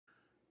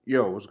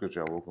Yo, what's good,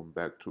 y'all? Welcome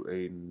back to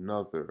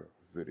another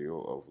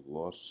video of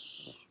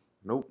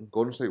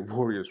Golden State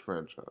Warriors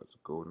franchise.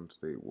 Golden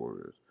State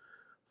Warriors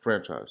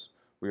franchise.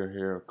 We are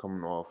here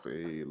coming off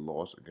a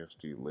loss against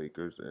the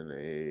Lakers in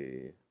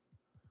a.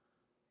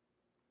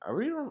 I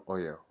really don't. Oh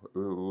yeah, it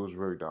was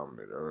very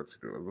dominated. I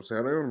actually do. I was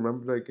saying I don't even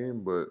remember that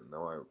game, but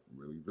now I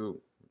really do.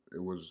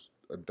 It was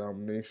a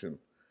domination.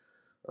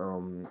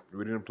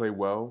 We didn't play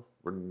well.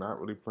 We're not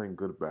really playing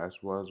good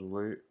basketball as of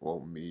late.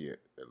 Well, me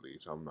at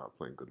least. I'm not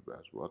playing good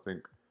basketball. I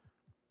think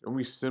and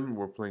we sim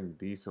were playing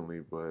decently,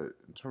 but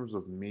in terms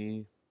of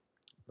me,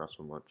 not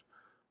so much.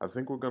 I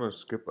think we're gonna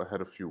skip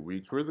ahead a few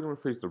weeks. We're either gonna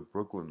face the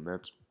Brooklyn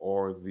Nets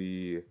or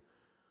the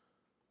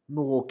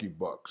Milwaukee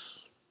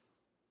Bucks.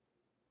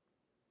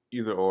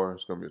 Either or,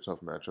 it's gonna be a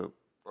tough matchup.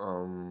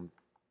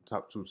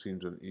 Top two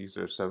teams in the East,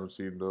 they're 7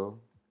 seed though,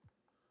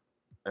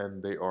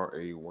 and they are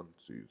a 1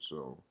 seed.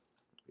 So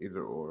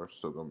either or,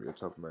 still gonna be a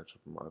tough matchup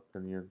in my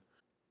opinion.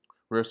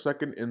 We're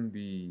second in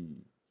the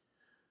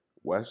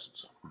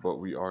West, but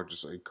we are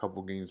just a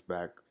couple games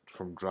back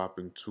from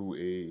dropping to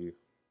a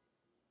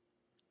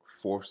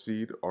fourth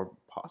seed or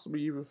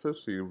possibly even fifth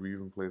seed if we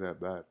even play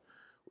that bad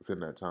within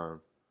that time.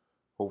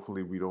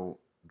 Hopefully we don't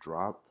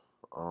drop.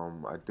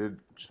 I did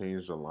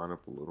change the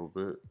lineup a little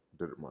bit.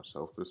 Did it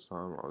myself this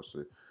time.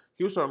 Obviously,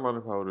 he was starting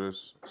lineup how it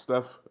is: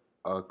 Steph,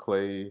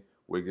 Clay,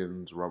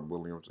 Wiggins, Rob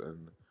Williams,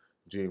 and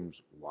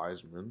James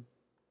Wiseman.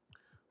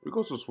 We could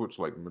also switch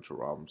like Mitchell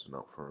Robinson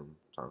out for him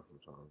time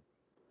from time.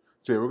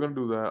 So yeah, we're gonna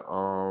do that.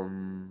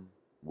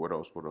 What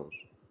else? What else?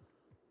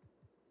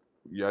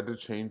 Yeah, I did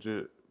change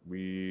it.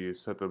 We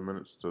set the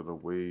minutes to the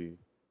way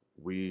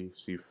we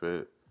see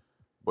fit.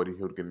 Buddy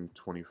Hield getting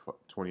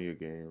 20 a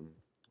game.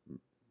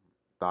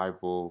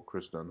 Thibault,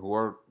 Chris Dunn, who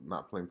are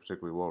not playing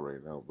particularly well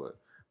right now, but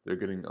they're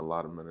getting a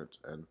lot of minutes.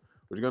 And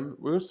we're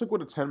gonna stick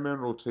with a 10-man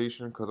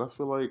rotation because I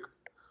feel like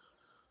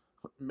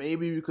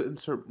maybe we could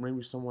insert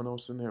maybe someone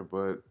else in there,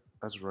 but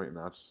as of right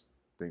now, I just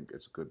think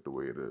it's good the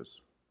way it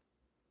is.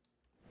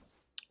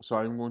 So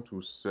I'm going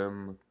to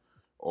sim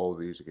all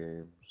these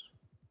games.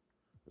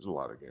 There's a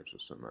lot of games to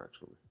sim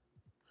actually.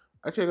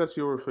 Actually, I got to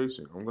see who we're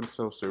facing. I'm gonna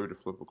tell Siri to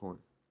flip a coin.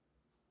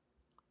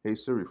 Hey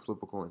Siri,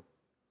 flip a coin.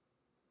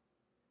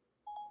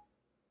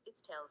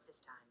 It's tails this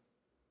time.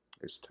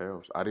 It's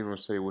tails. I didn't even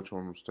say which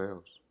one was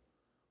tails.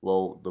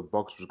 Well, the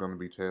Bucks was gonna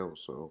be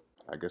tails, so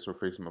I guess we're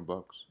facing the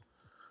Bucks.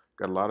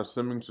 Got a lot of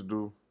simming to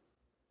do,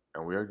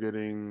 and we are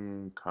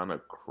getting kind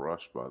of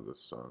crushed by the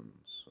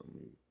Suns. I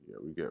mean, yeah,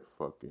 we get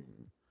fucking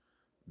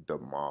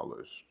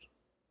demolished.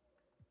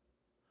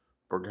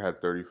 Burger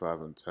had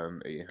 35 and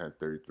 10. Aiden had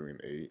 33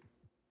 and 8.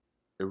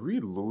 If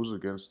we lose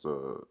against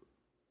the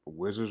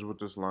Wizards with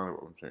this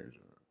lineup, I'm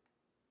changing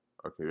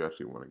it. Okay, we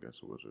actually won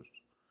against the Wizards.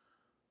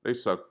 They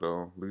suck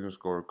though. Leading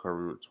scorer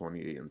Curry with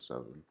 28 and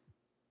 7.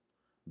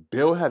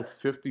 Bill had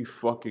 50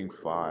 fucking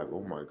 5.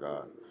 Oh my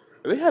god.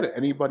 If they had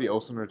anybody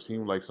else on their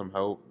team like some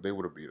help, they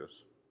would have beat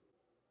us.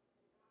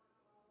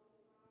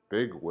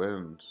 Big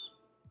wins.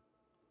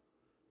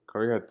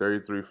 Curry had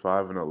 33,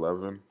 5, and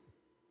 11.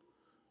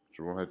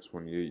 Jerome had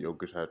 28.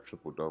 Jokic had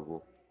triple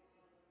double.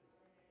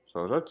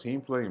 So is our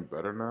team playing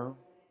better now?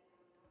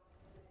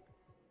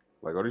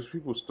 Like, are these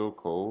people still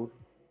cold?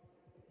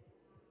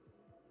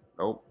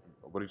 Nope.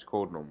 Nobody's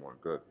cold no more.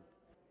 Good.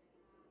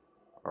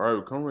 Alright,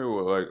 we're coming here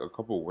with like a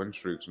couple win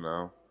streaks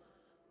now.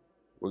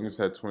 Wiggins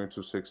had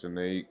 22, 6, and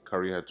 8.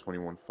 Curry had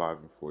 21, 5,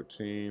 and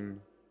 14.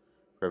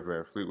 Fred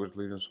VanVleet was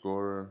leading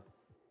scorer.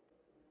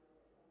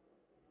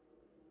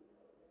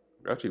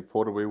 We actually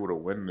pulled away with a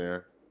win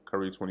there.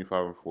 Curry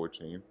 25 and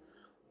 14.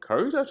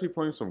 Curry's actually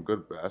playing some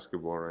good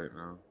basketball right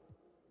now.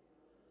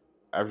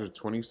 Average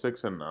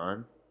 26 and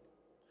 9.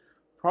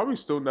 Probably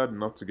still not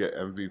enough to get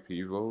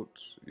MVP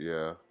votes.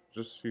 Yeah,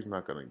 just he's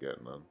not gonna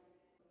get none.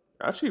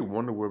 I actually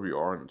wonder where we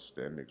are in the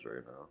standings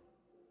right now.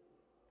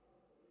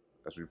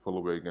 As we pull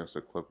away against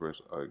the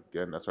Clippers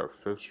again, that's our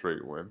fifth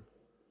straight win.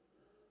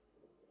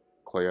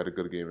 Clay had a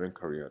good game and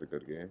Curry had a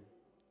good game.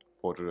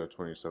 Paul George had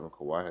 27,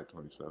 Kawhi had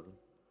 27.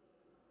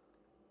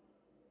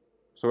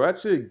 So we're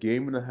actually a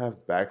game and a half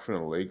back from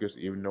the Lakers,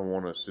 even though we're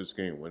on a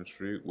 6-game win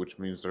streak, which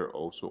means they're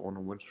also on a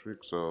win streak.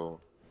 So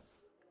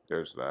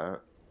there's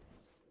that.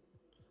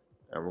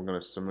 And we're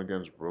gonna sim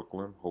against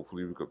Brooklyn.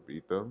 Hopefully we could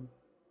beat them.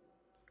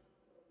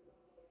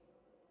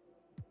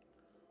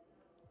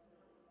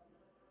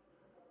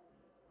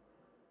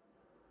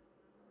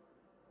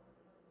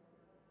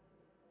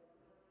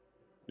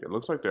 Yeah, it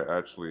looks like they're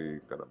actually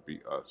gonna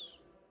beat us.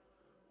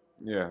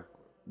 Yeah,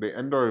 they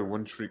end our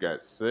win streak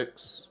at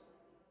 6.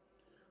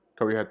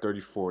 Curry had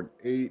 34 and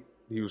 8.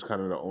 He was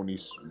kind of the only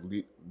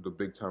the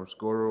big time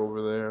scorer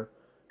over there.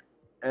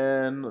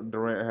 And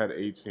Durant had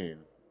 18.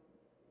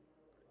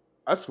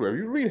 I swear, if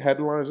you read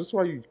headlines, that's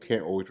why you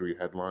can't always read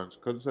headlines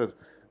because it says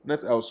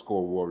Nets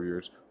outscore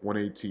Warriors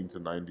 118 to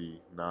 99.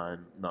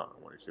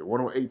 Not 118,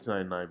 108 to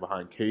 99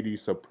 behind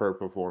KD's superb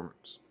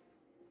performance.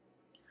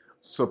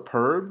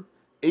 Superb,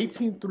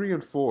 18, 3,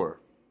 and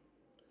 4.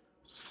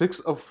 6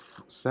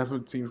 of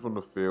 17 from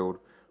the field,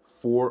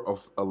 4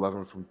 of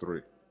 11 from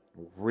 3.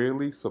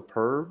 Really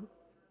superb?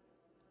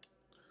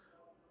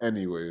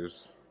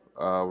 Anyways,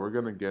 we're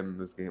gonna get in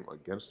this game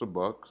against the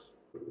Bucks.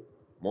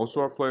 Most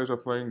of our players are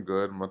playing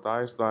good.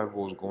 Matthias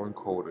Thybulle is going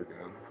cold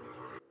again.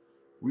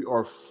 We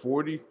are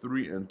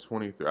 43 and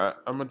 23.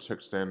 I'm gonna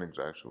check standings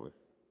actually.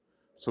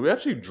 So we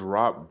actually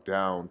dropped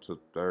down to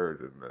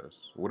third in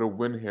this. With a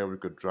win here, we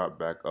could drop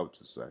back up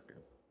to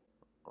second.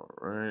 All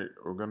right,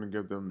 we're gonna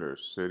give them their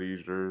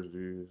city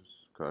jerseys.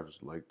 Cause I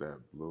just like that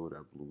blue.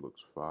 That blue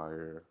looks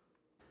fire.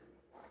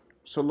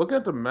 So look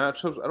at the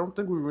matchups. I don't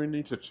think we really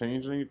need to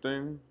change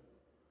anything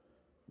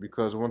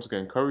because once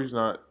again, Curry's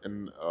not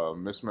in a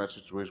mismatch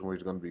situation where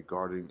he's going to be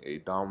guarding a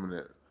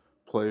dominant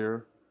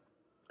player,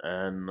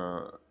 and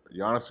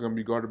Giannis is going to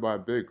be guarded by a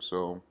big.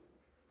 So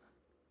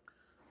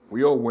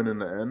we all win in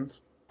the end.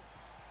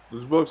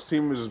 This Bucks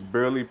team is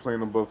barely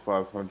playing above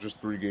 500,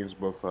 just 3 games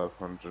above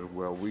 500.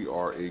 Well, we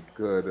are a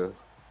good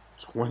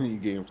 20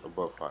 games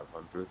above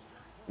 500.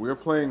 We're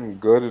playing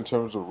good in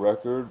terms of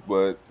record,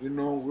 but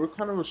we're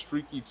kind of a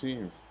streaky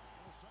team.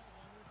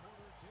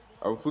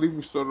 I believe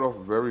we started off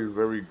very,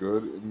 very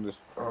good in this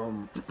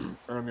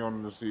early on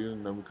in the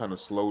season, then we kind of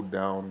slowed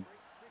down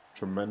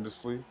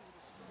tremendously, and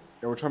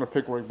we're trying to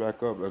pick right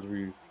back up as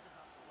we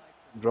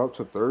drop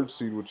to third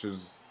seed, which is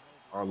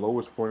our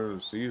lowest point of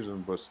the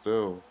season. But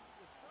still,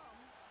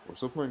 we're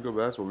still playing good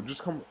basketball.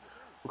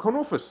 We're coming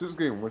off a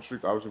 6-game win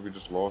streak. Obviously, we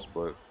just lost,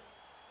 but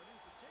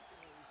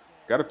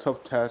got a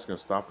tough task in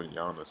stopping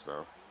Giannis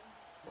now.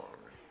 All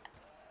right.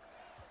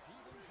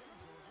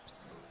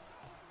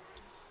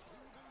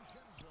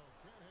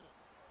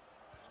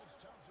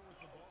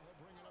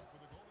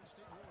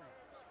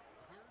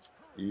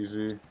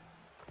 Easy.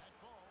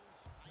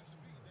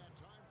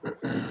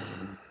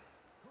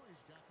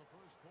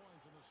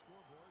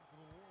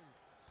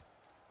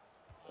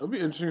 It'll be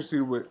interesting to see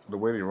the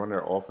way they run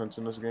their offense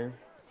in this game.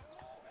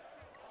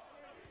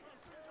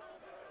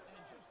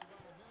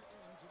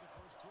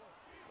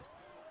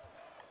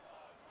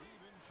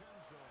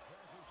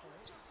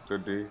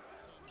 Good D.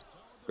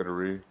 Good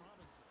read.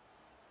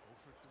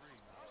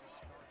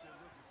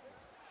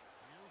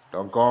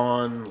 Dunk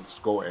on. Let's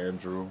go,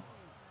 Andrew.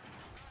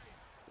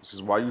 This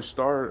is why you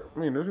start. I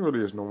mean, there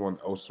really is no one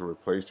else to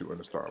replace you in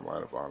the starting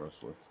lineup,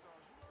 honestly.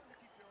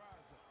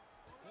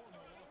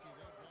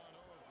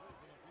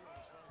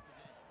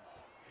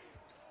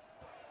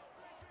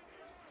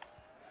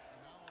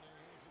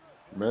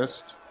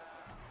 Missed.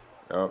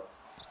 Yep.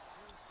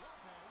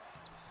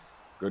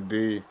 Good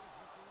D.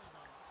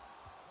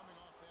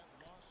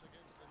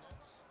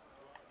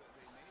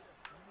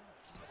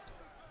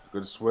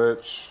 Good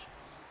switch.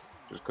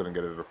 Just couldn't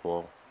get it to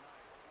fall.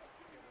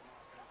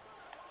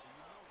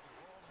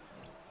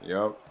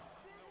 Yep.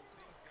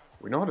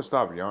 We know how to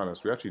stop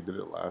Giannis. We actually did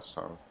it last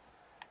time.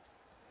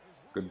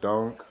 Good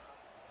dunk.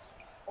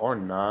 Or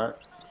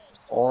not.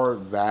 Or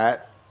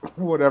that.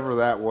 Whatever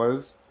that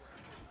was.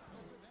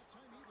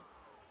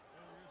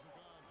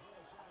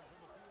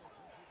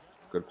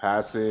 Good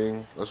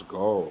passing. Let's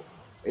go.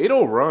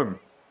 8-0 run.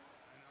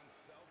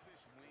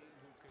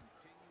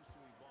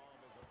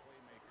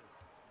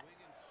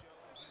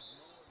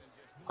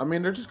 I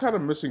mean, they're just kind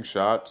of missing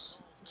shots.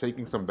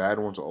 Taking some bad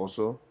ones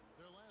also.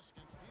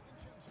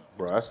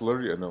 Bro, that's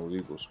literally an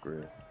illegal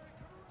screen.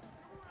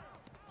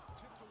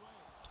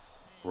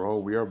 Bro,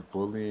 we are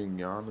bullying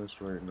Giannis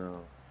right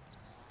now.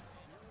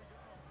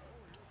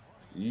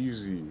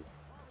 Easy.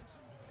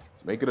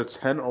 Make it a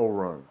 10-0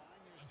 run.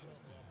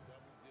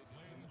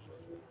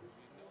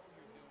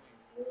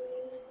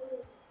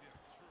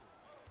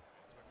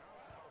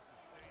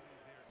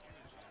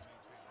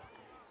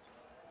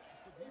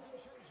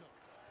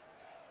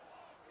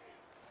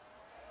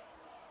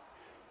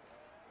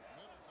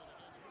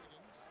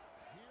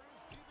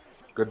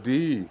 Good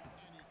D.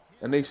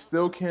 And they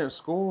still can't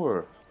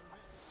score.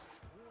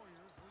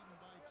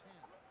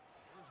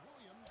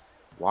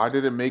 Why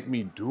did it make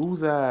me do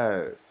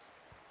that?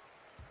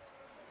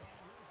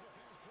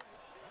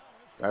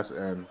 That's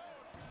N.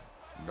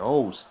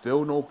 No,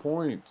 still no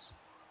points.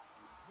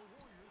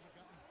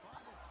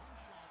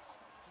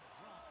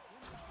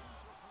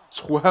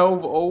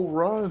 12-0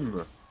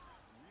 run.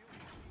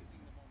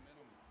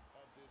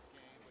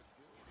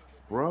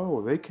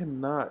 Bro, they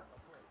cannot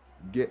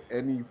get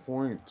any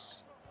points.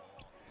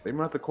 They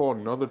might have to call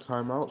another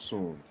timeout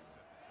soon.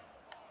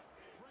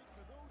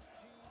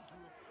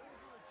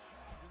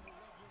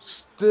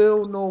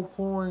 Still no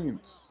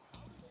points.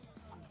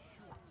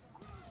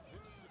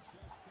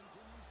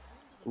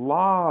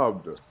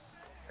 Lobbed.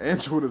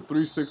 Andrew with a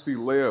 360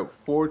 layup,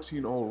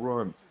 14-0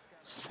 run.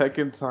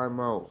 Second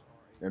timeout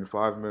in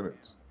 5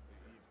 minutes.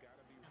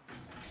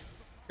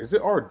 Is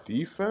it our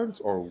defense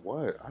or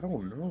what? I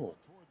don't know.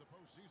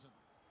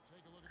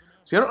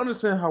 See, I don't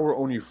understand how we're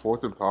only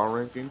 4th in power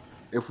ranking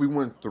if we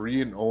went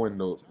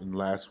 3-0 in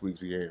last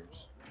week's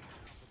games.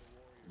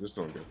 Just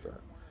don't get that.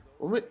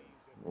 Well,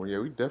 yeah,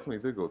 we definitely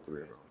did go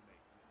 3-0.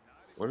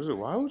 What is it?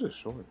 Why was it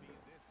showing me?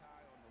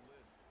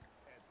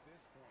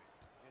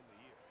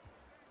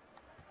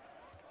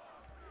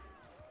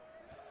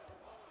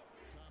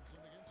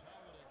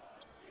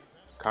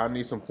 Kai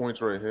needs some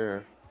points right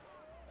here.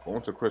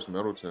 Going to Chris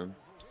Middleton.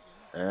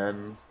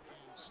 And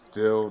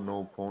Still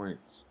no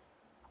points.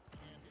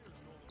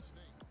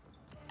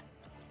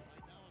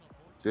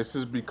 This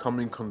is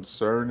becoming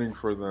concerning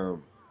for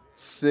them.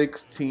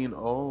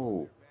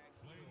 16-0.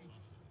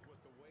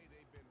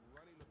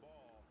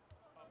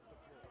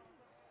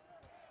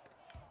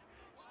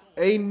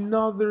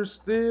 Another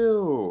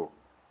steal.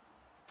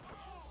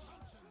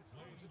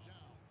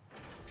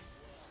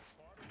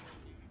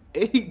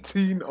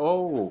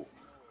 18-0.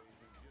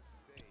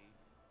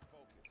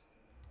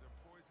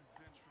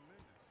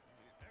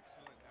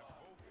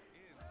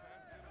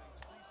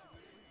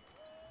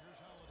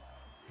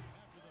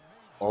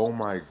 Oh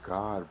my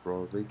God,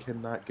 bro. They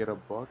cannot get a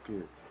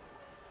bucket.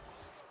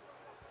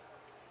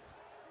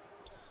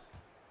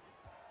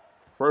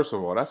 First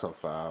of all, that's a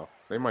foul.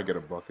 They might get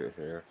a bucket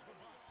here.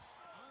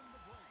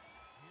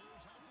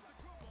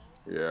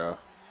 Yeah.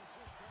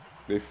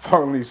 They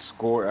finally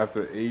score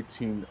after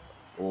 18.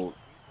 Well,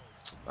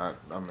 I'm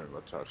not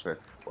going to try to say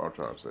what I'm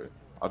trying to say.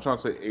 I'm trying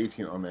to say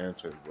 18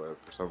 unanswered,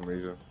 but for some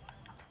reason.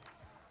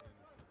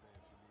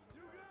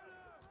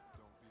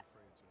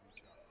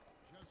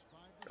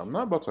 I'm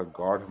not about to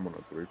guard him on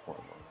a three-point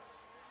line.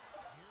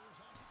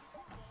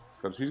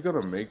 Because he's going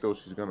to make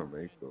those, he's going to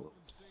make those.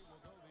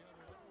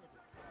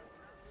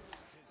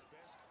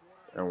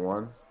 And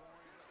one.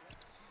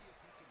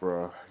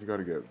 Bruh, you got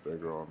to get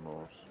bigger on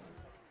those.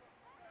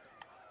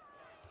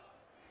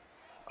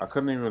 I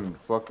couldn't even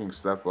fucking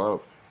step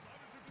up.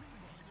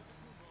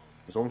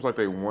 It's almost like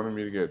they wanted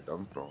me to get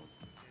dunked on.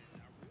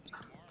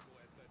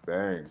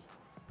 Dang.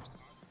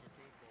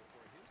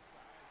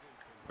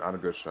 Not a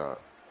good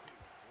shot.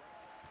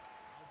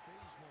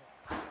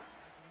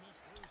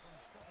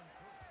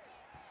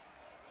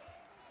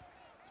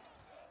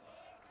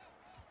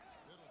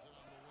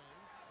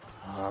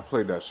 I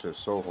played that shit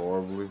so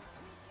horribly.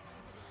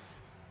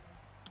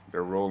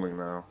 They're rolling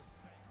now.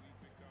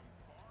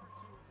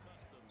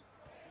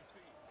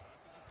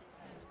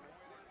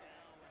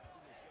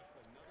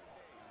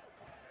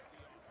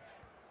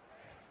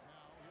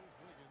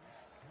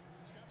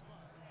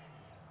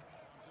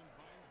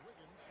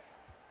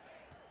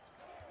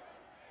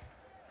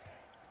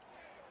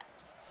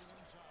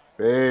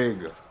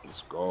 Big.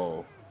 Let's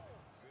go.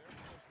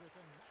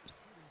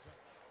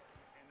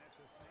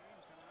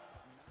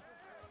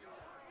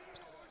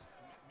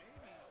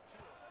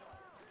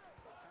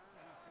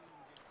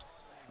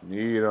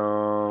 Need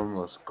him.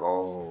 Let's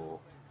go.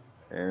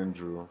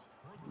 Andrew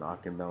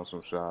knocking down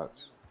some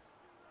shots.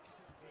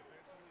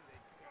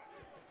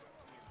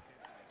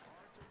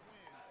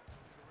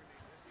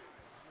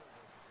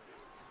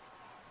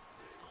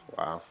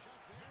 Wow.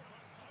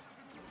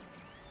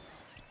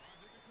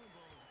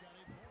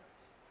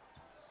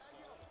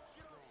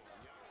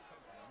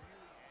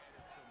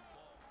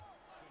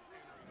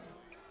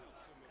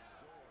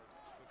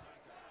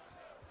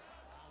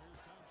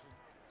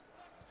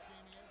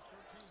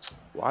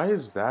 Why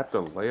is that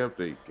the layup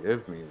they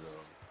give me,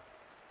 though?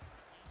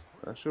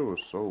 That shit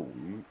was so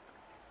weak.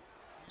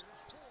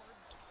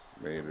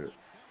 Made it.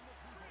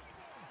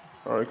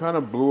 Alright, kind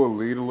of blew a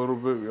lead a little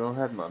bit. We all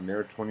had a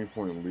near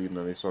 20-point lead, and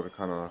then they started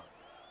kind of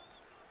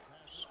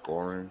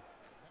scoring.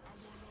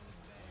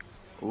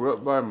 We were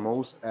up by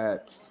most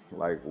at,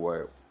 like,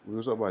 what? We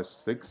was up by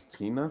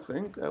 16, I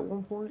think, at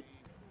one point.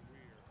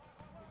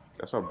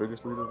 That's our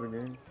biggest lead of the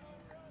game.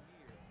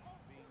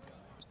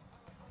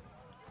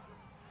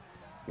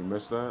 You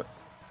missed that?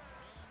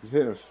 He's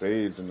hitting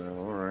fades now,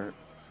 alright.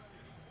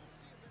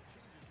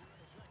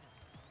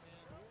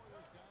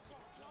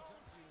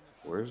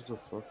 Where's the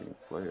fucking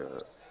play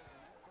at?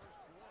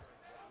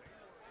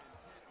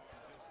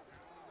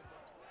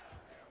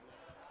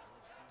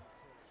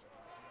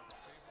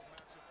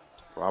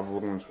 Rob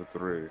Williams for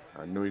three.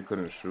 I knew he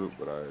couldn't shoot,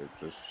 but I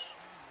just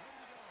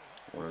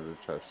wanted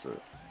to test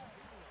it.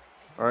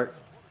 Alright.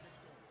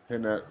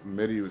 Hitting that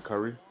midi with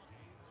Curry.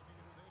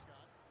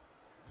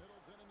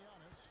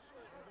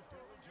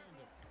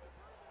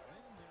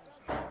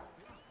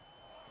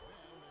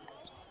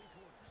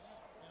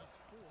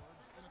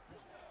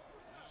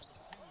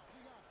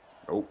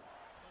 Nope.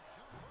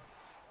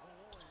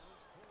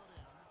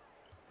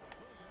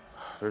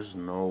 There's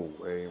no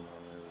way,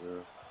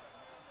 man.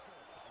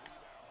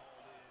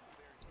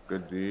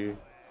 Good D.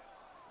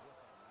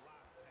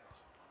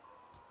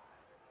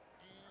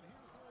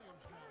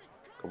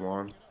 Come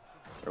on.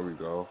 There we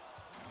go.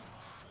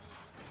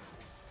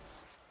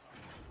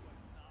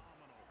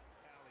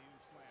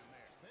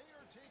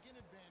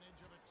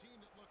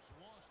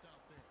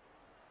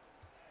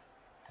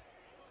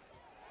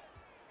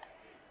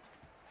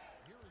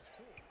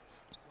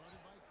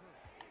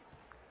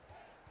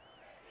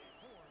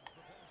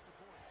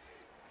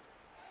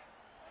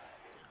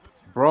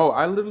 Bro,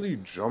 I literally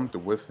jumped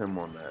with him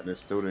on that, and it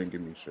still didn't give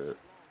me shit.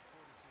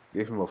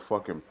 Gave him a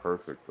fucking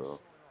perfect,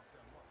 though.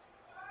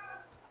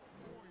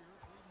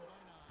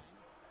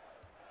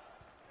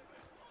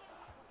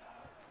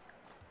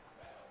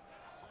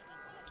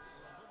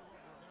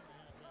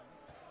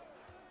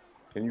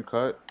 Can you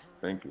cut?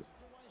 Thank you.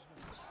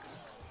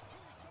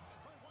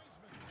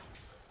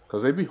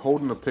 Because they be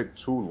holding the pick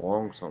too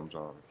long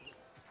sometimes.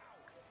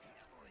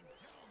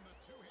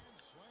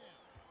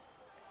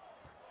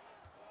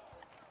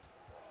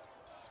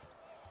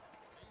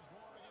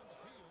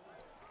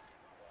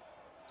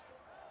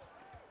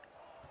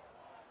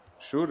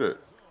 Shoot it.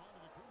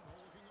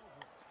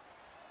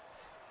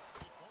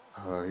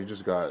 He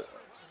just got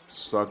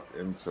sucked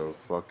into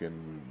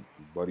fucking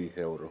Buddy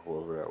Hill or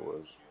whoever that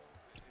was.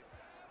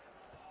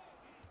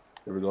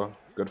 Here we go.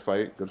 Good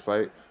fight. Good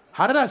fight.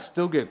 How did I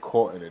still get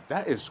caught in it?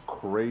 That is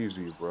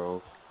crazy,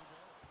 bro.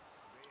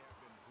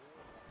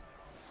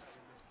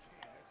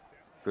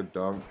 Good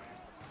dunk.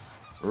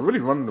 We're really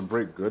running the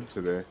break good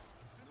today.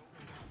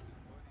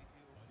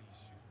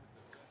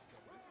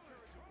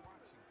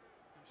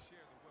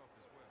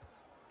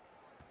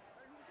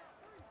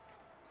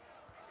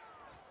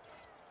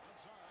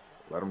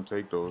 Let him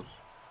take those.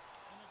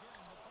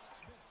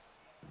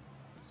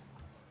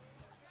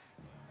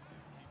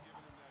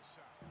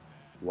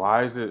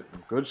 Why is it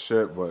good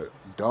shit, but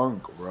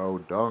dunk, bro,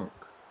 dunk.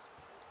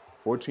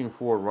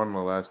 14-4 run in the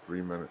last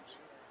 3 minutes.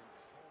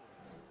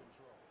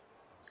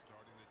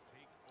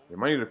 They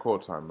might need to call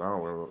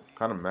timeout. We're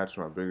kind of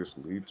matching our biggest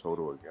lead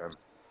total again.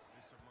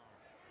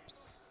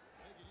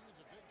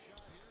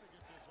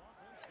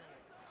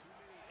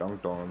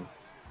 Dunked on.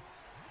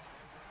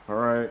 All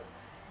right.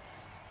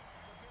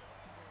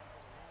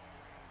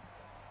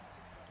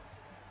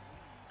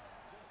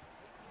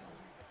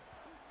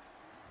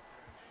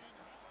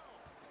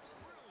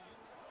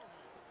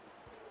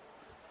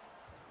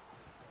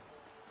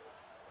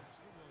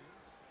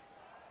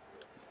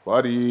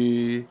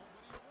 Buddy.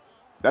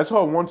 That's how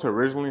I wanted to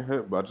originally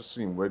hit, but I just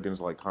seen Wiggins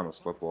like kind of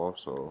slip off,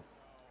 so,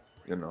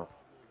 you know,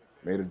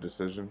 made a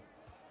decision.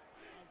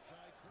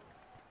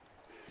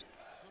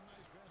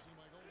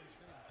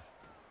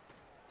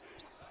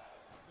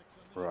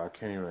 Bro, I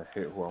can't even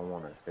hit who I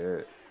want to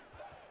hit.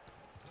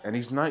 And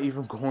he's not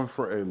even going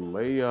for a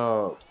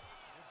layup.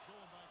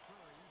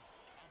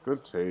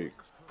 Good take.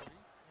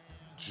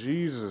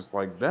 Jesus,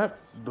 like that,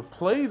 the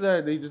play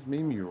that they just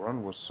made me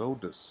run was so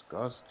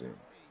disgusting.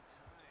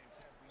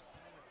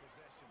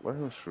 Let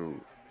him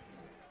shoot.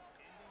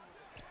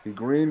 He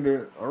greened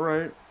it. All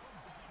right.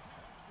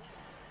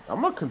 I'm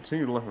going to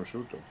continue to let him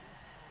shoot, though.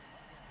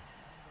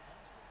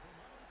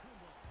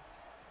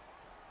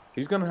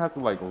 He's going to have to,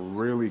 like,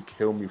 really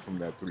kill me from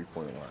that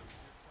three-point line.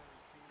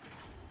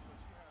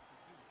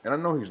 And I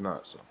know he's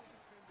not, so.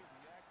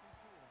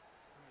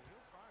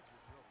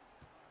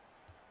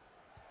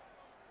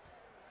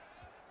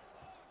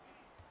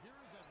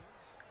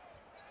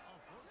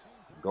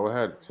 Go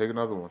ahead. Take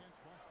another one.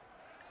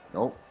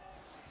 Nope.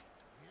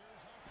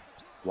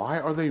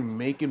 Why are they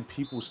making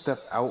people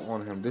step out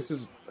on him? This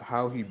is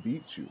how he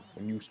beats you,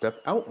 when you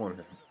step out on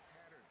him.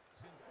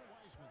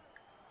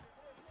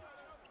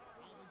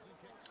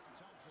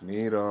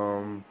 Need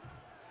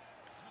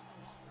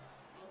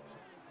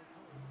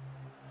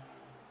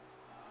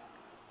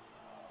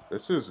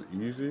This is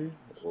easy,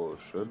 or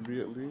should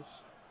be at least.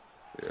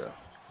 Yeah.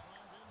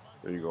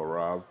 There you go,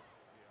 Rob.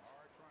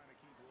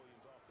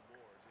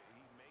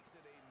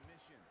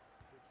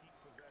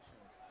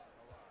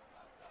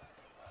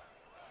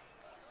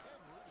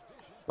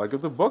 Like,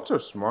 if the Bucks are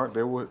smart,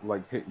 they would,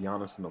 like, hit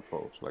Giannis in the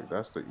post. Like,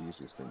 that's the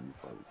easiest thing you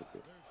probably could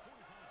do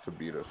to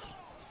beat us.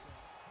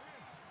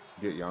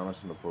 Get Giannis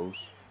in the post.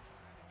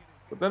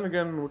 But then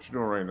again, what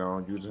you're doing right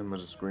now, using him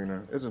as a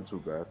screener, isn't too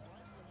bad.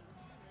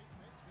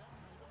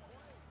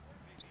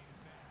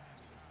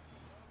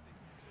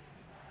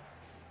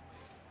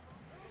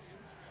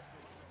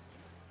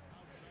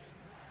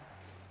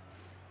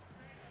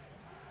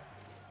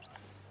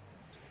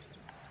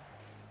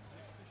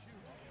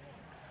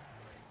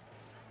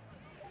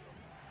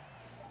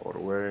 All the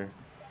way.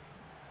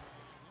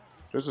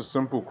 Just a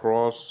simple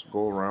cross,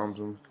 go around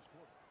him.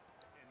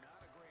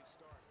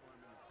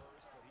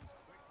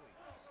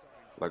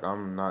 Like,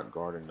 I'm not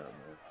guarding that,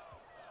 man.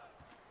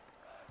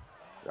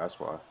 That's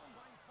why.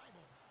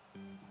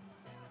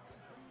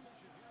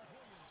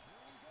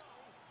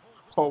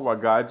 Oh my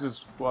god, I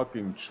just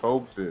fucking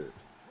choked it.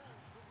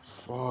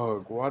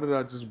 Fuck, why did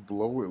I just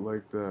blow it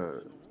like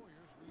that?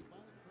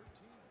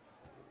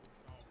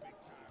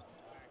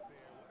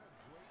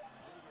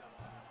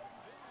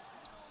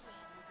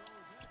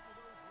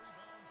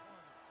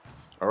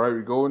 Alright,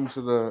 we go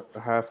into the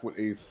half with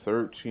a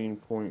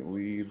 13-point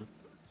lead.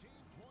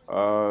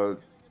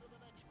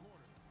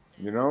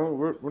 You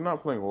know, we're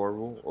not playing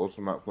horrible.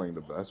 Also not playing the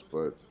best,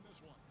 but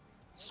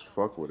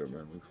fuck with it,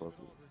 man. We fuck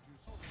with it.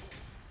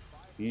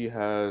 He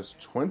has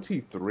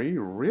 23?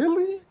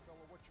 Really?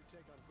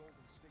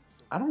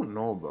 I don't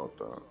know about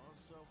that.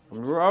 I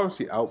mean, we're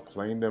obviously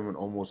outplaying them in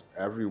almost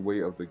every way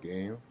of the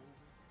game.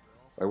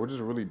 Like, we're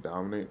just really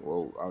dominating.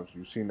 Well, obviously,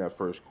 you've seen that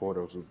first quarter.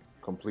 It was a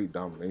complete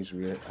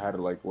domination. We had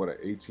like, what, an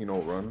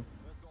 18-0 run?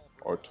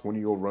 Or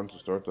 20-0 run to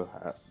start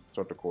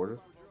the quarter.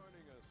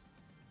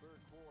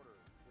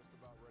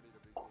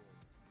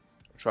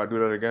 Try to do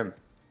that again.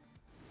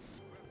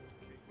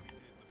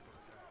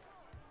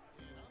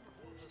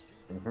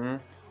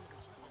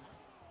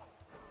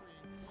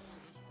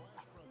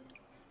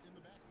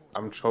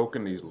 I'm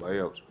choking these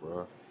layups,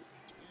 bro.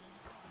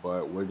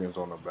 But Wiggins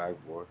on the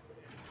backboard.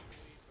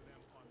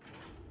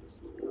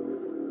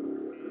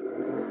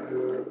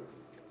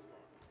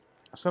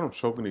 I said I'm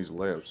choking these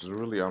layups.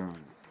 I'm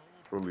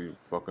really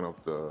fucking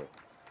up the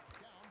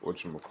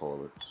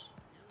whatchamacallits,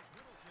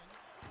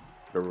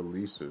 the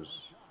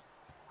releases.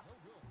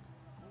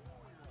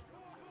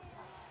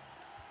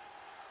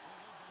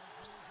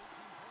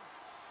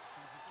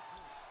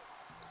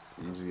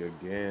 Easy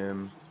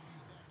again.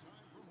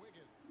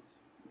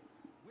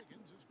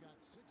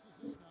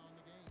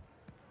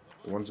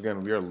 Once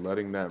again, we are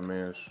letting that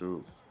man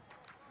shoot.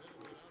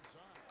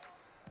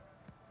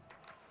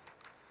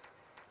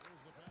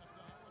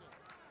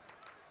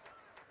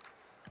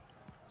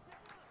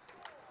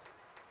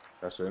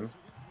 That's in.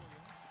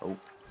 Oh.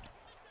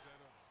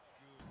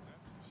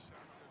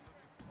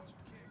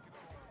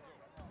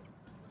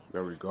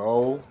 There we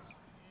go.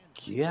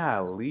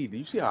 Golly, do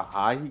you see how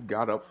high he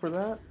got up for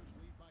that?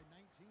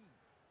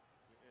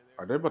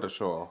 Are they about to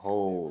show a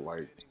whole,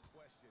 like,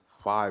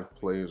 5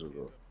 plays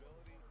ago?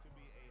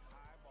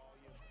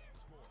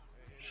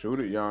 Shoot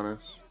it,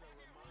 Giannis.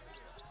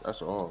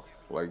 That's off.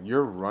 Like,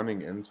 you're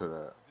running into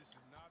that.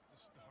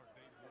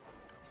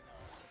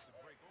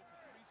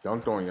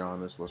 Dunked on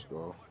Giannis. Let's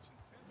go.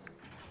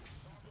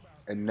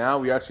 And now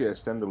we actually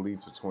extend the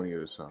lead to 20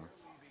 this time.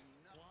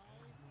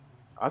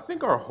 I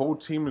think our whole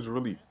team is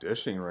really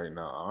dishing right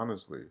now,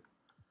 honestly.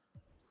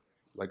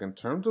 Like, in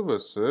terms of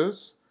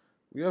assists,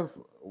 we have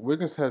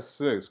Wiggins has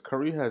 6,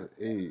 Curry has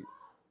 8,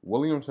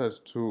 Williams has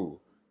 2,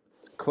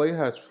 Clay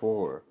has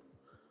 4,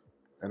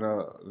 and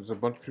there's a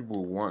bunch of people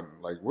who won.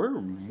 Like, we're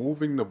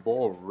moving the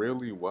ball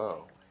really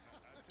well.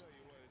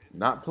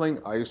 Not playing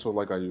ISO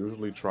like I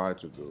usually try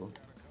to do.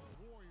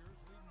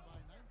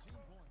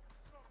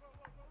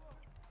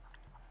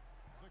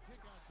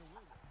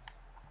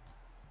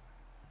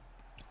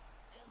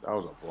 That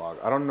was a block.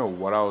 I don't know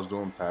what I was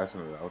doing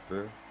passing it out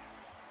there.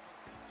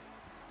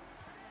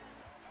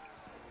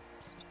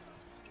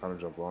 Trying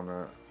to jump on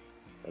that.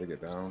 Gotta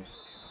get down.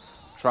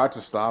 Tried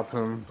to stop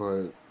him,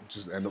 but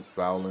just end up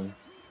fouling.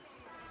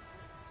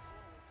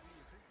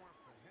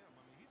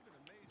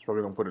 He's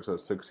probably going to put it to a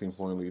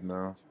 16-point lead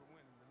now.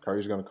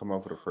 Curry's going to come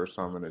out for the first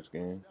time in this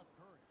game.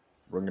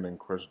 Bringing in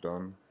Chris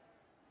Dunn.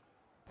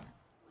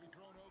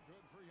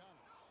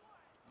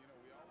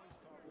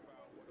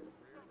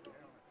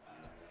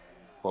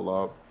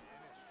 Pull up.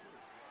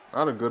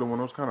 Not a good one.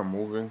 It was kind of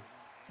moving.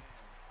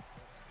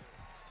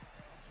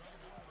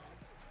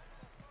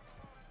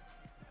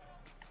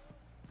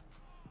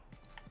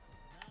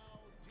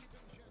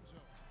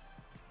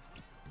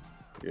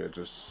 Yeah,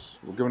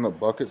 we're giving up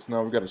buckets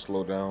now. We got to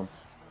slow down.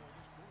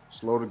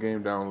 Slow the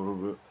game down a little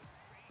bit.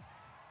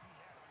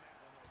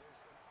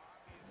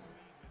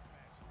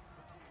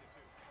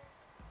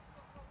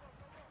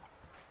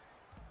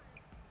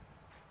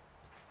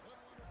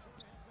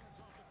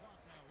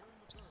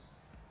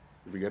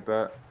 Did we get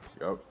that?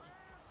 Yep.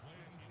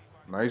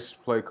 Nice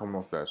play coming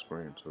off that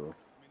screen, too.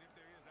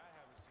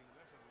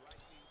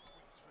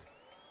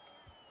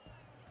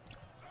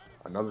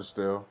 Another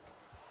steal.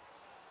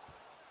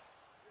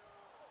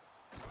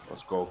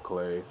 Let's go,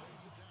 Clay.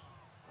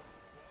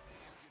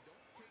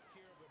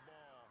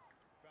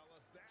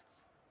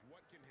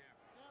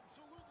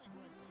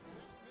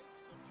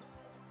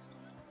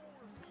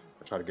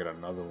 I try to get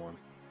another one.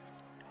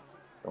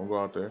 Don't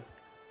go out there.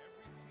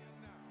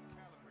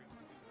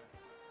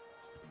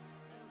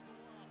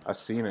 I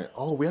seen it.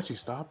 Oh, we actually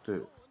stopped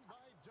it.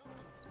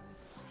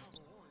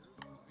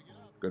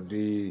 Good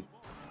D.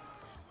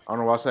 I don't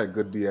know why I said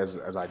good D as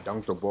I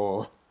dunked the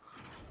ball.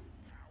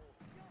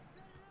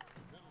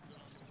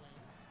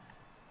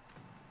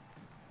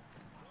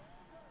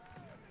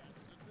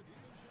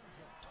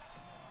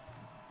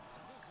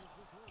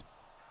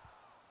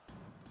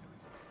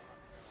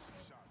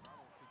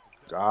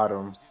 Got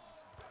him.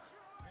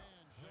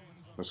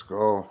 Let's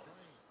go.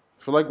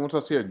 I feel like once I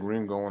see a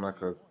green going, I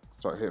could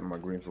start hitting my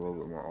greens a little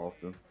bit more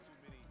often.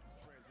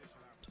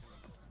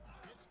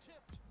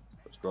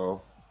 Let's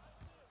go.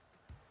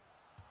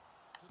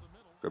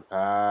 Good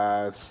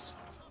pass.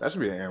 That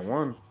should be an and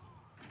one.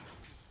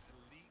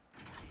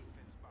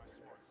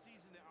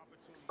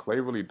 Clay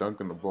really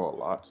dunking the ball a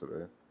lot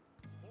today.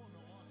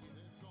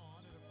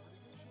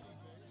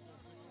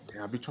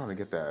 Damn, I be trying to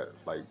get that,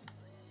 like,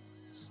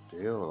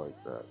 steal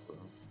like that, bro.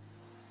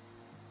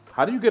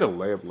 How do you get a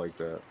layup like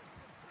that?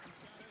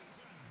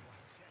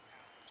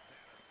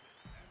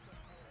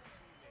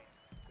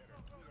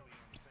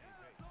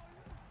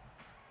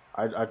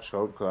 I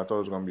choked because I thought it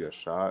was going to be a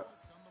shot.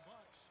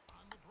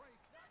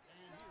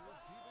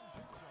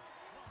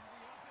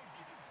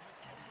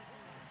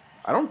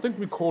 I don't think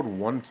we called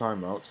one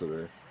timeout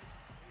today.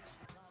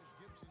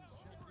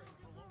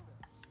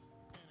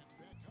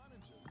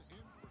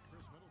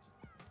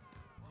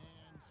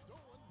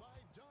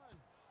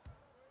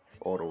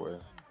 All the way.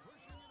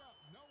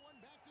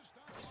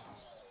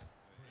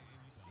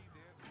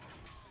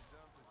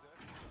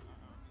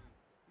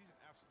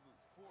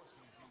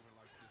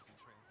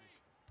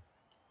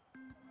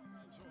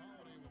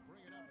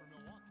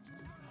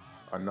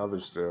 Another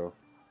steal.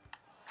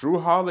 Drew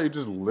Holiday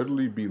just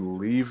literally be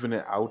leaving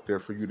it out there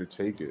for you to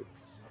take it.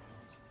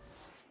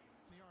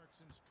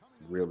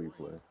 Really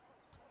play.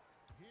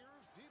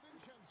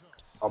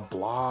 A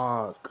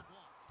block.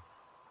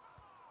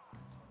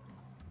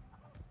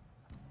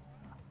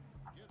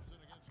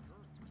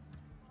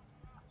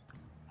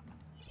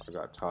 I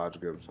got Taj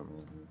Gibson.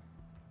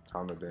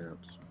 Time to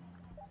dance.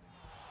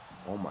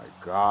 Oh my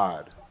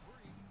god.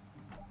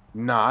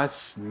 Nah, I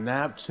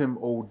snapped him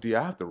OD.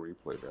 I have to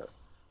replay that.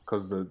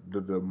 Because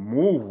the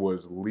move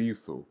was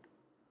lethal.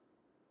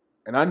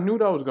 And I knew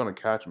that I was going to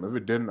catch him. If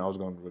it didn't, I was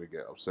going to really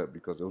get upset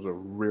because it was a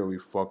really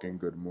fucking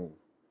good move.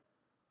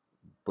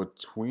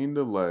 Between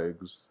the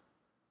legs,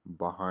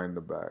 behind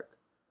the back.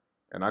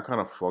 And I kind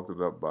of fucked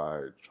it up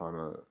by trying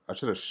to. I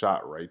should have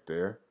shot right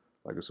there.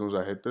 Like as soon as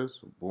I hit this,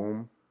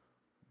 boom,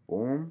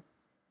 boom.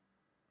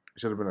 It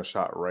should have been a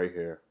shot right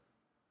here.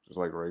 Just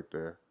like right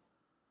there.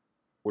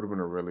 Would have been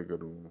a really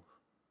good move.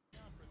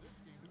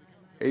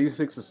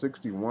 86 to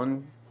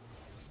 61.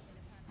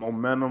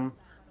 Momentum.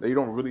 They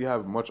don't really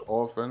have much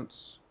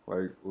offense.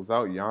 Like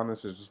without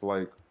Giannis, it's just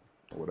like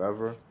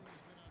whatever.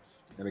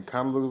 And it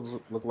kind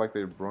of look like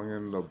they brought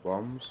in the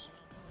bums.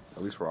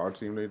 At least for our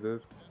team, they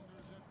did.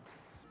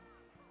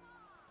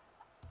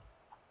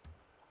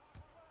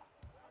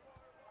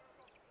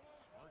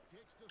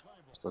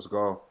 Let's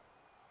go.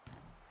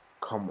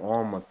 Come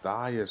on,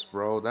 Matthias,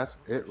 bro. That's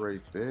it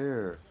right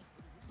there.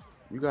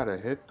 You gotta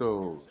hit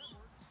those.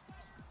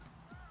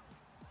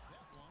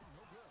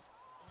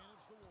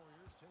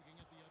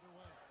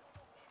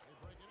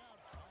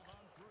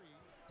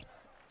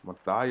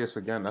 Matthias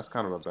again. That's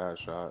kind of a bad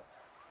shot.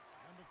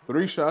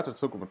 3 shots it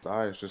took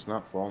Matthias, just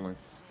not falling.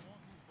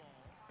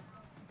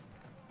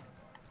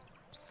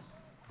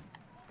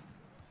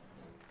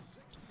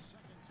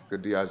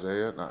 Good D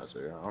Isaiah. Not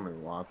Isaiah. I don't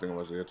even want to think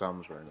of Isaiah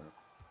Thomas right now.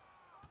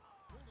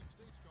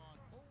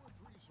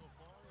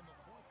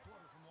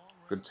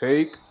 Good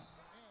take.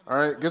 All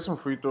right, get some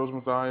free throws,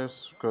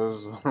 Matthias,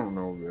 because I don't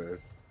know, man.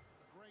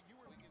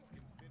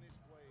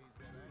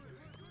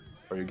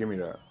 Oh, you give me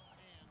that.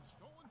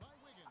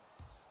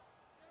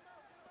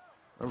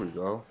 There we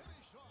go.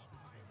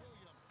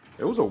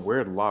 It was a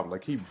weird lob.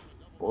 Like, he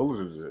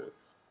bulleted it.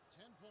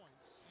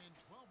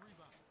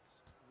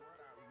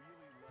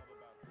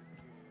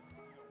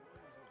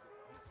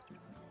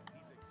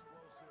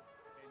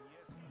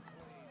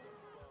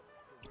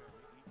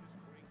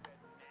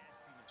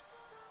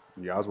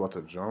 Yeah, I was about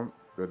to jump.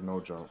 Good no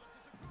jump.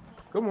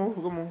 Good move,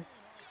 good move.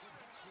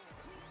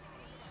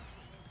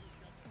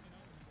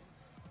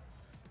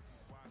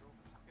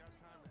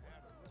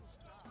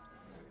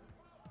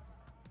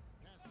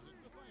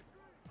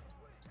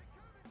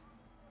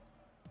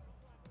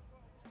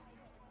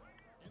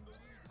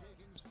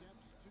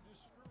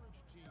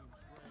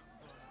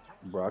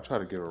 Bro, I tried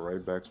to give it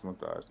right back to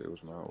Matthias. They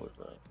was not with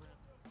that.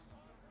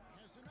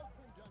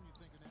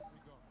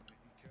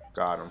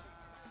 Got him.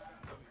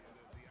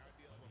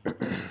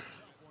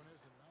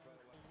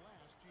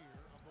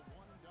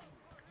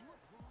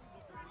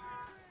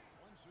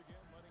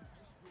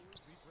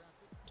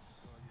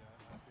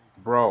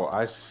 Bro,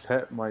 I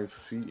set my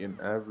feet in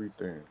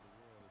everything.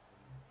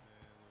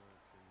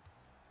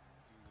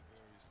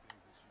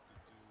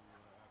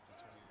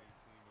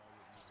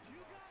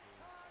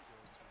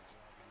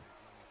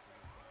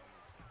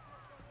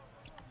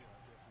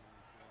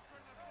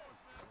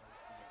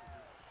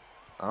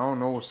 I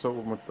don't know what's up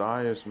with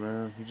Matthias,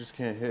 man. He just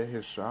can't hit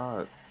his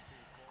shot.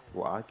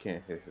 Well, I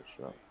can't hit his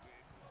shot.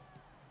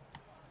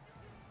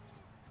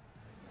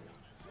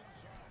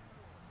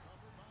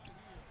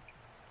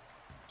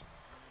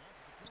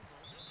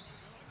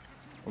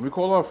 And we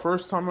call our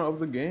first timer of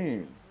the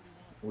game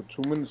with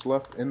 2 minutes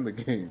left in the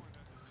game.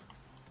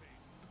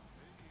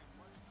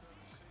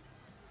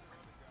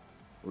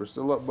 We're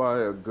still up by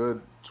a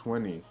good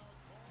 20.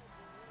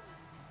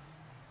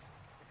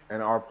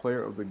 And our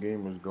player of the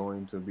game is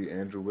going to be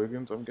Andrew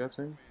Wiggins, I'm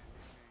guessing.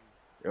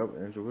 Yep,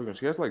 Andrew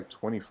Wiggins. He has like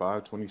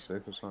 25,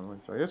 26 or something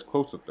like that. He has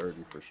close to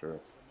 30 for sure.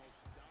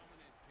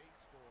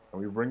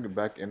 And we bring it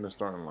back in the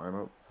starting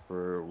lineup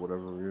for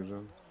whatever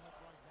reason.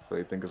 So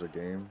they think it's a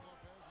game.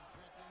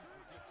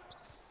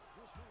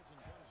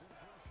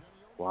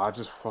 Wow, I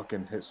just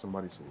fucking hit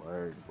somebody's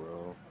leg,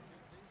 bro.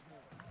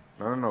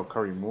 No,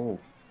 Curry, move.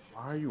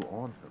 Why are you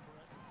on him?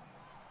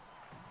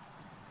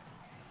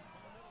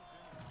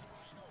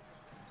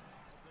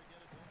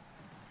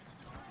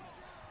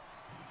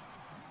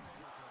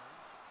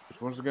 Which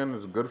once again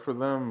is good for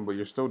them, but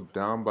you're still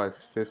down by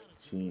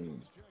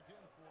 15.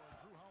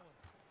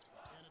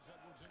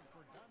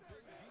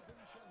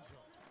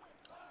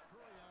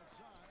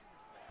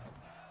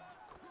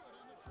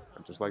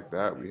 And just like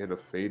that, we hit a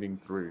fading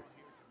 3.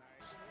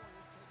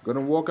 Gonna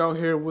walk out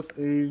here with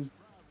a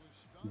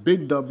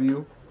big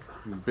W.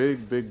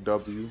 Big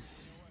W.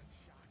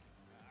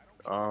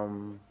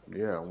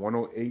 Yeah,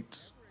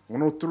 108,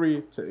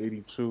 103 to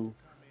 82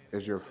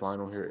 is your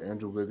final here.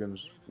 Andrew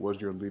Wiggins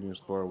was your leading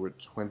scorer with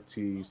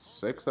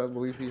 26, I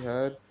believe he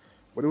had.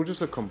 But it was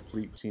just a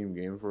complete team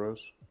game for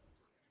us.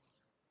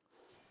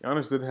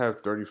 Giannis did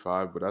have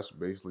 35, but that's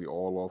basically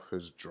all off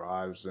his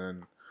drives,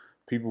 and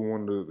people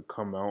wanted to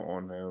come out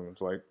on him.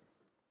 It's like,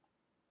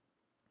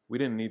 we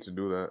didn't need to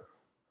do that.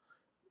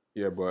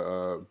 Yeah,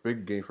 but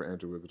big game for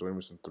Andrew Wiggins. Only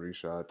missing 3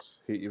 shots.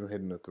 He even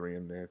hitting a 3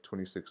 in there.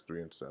 26,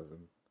 3, and 7.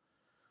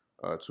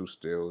 2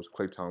 steals.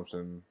 Klay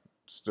Thompson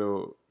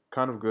still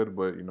kind of good,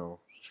 but you know,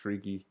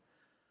 streaky.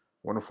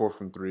 1 of 4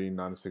 from 3,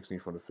 9 of 16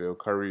 from the field.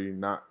 Curry,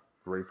 not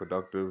very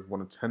productive.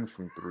 1 of 10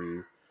 from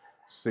 3,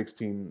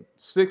 6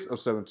 of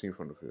 17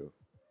 from the field.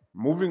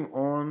 Moving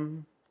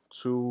on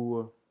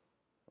to,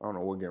 I don't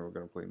know what game we're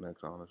going to play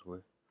next, honestly.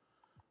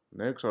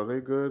 Knicks, are they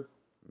good?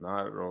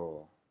 Not at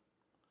all.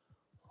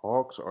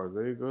 Hawks, are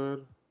they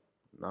good?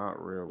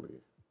 Not really.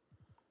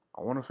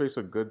 I want to face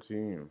a good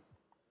team,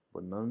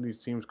 but none of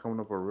these teams coming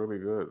up are really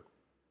good.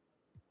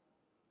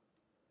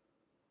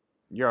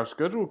 Yeah, our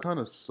schedule kind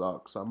of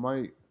sucks.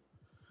 I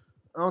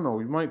don't know,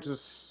 we might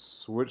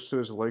just switch to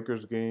this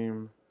Lakers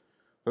game.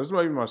 This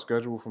might be my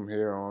schedule from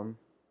here on.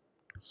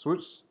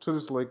 Switch to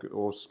this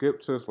or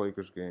skip to this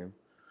Lakers game.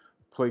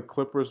 Play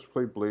Clippers,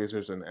 play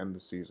Blazers, and end the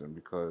season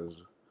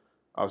because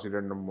obviously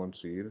they're number 1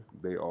 seed.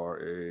 They are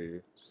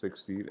a 6th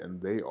seed,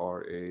 and they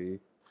are a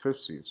 5th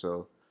seed.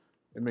 So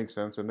it makes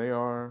sense, and they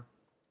are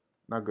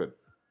not good.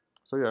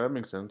 So yeah, that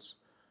makes sense.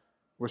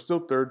 We're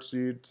still 3rd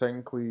seed.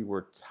 Technically,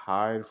 we're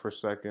tied for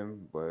 2nd,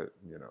 but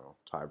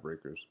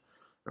tiebreakers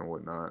and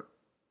whatnot.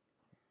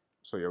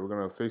 So yeah, we're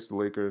gonna face the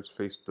Lakers,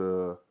 face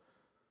the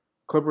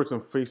Clippers,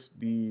 and face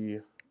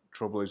the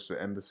Trailblazers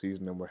to end the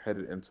season. And we're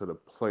headed into the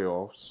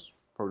playoffs.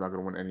 Probably not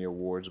gonna win any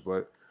awards,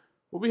 but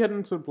we'll be heading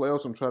into the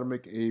playoffs and try to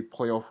make a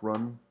playoff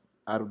run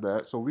out of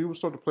that. So we will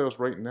start the playoffs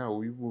right now.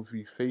 We will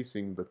be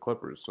facing the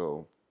Clippers.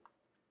 So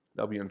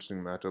that'll be an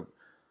interesting matchup.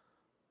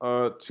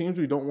 Teams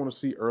we don't want to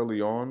see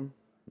early on,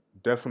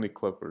 definitely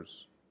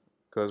Clippers,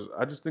 because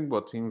I just think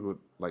about teams with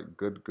like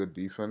good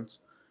defense,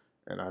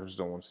 and I just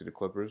don't want to see the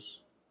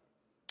Clippers.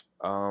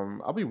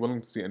 I'll be willing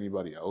to see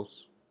anybody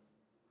else.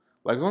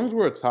 Like as long as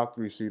we're a top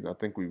 3 seed, I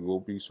think we will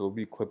be. So it'll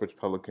be Clippers,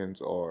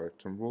 Pelicans, or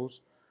Timberwolves.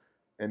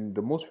 And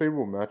the most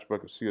favorable matchup I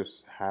could see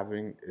us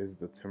having is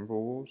the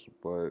Timberwolves,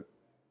 but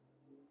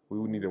we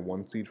would need a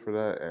 1 seed for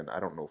that, and I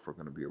don't know if we're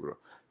going to be able to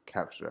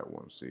capture that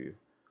 1 seed.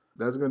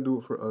 That's going to do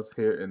it for us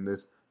here in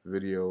this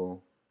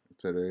video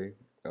today.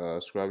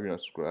 Subscribe if you're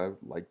not subscribed.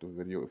 Like the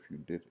video if you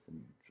did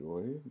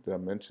enjoy. Did I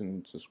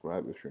mention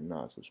subscribe? If you're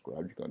not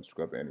subscribed, you can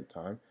unsubscribe at any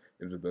time.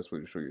 It's the best way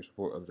to show your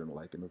support other than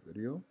liking the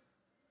video.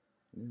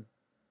 Yeah.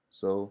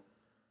 So,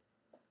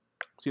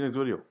 see you next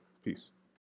video. Peace.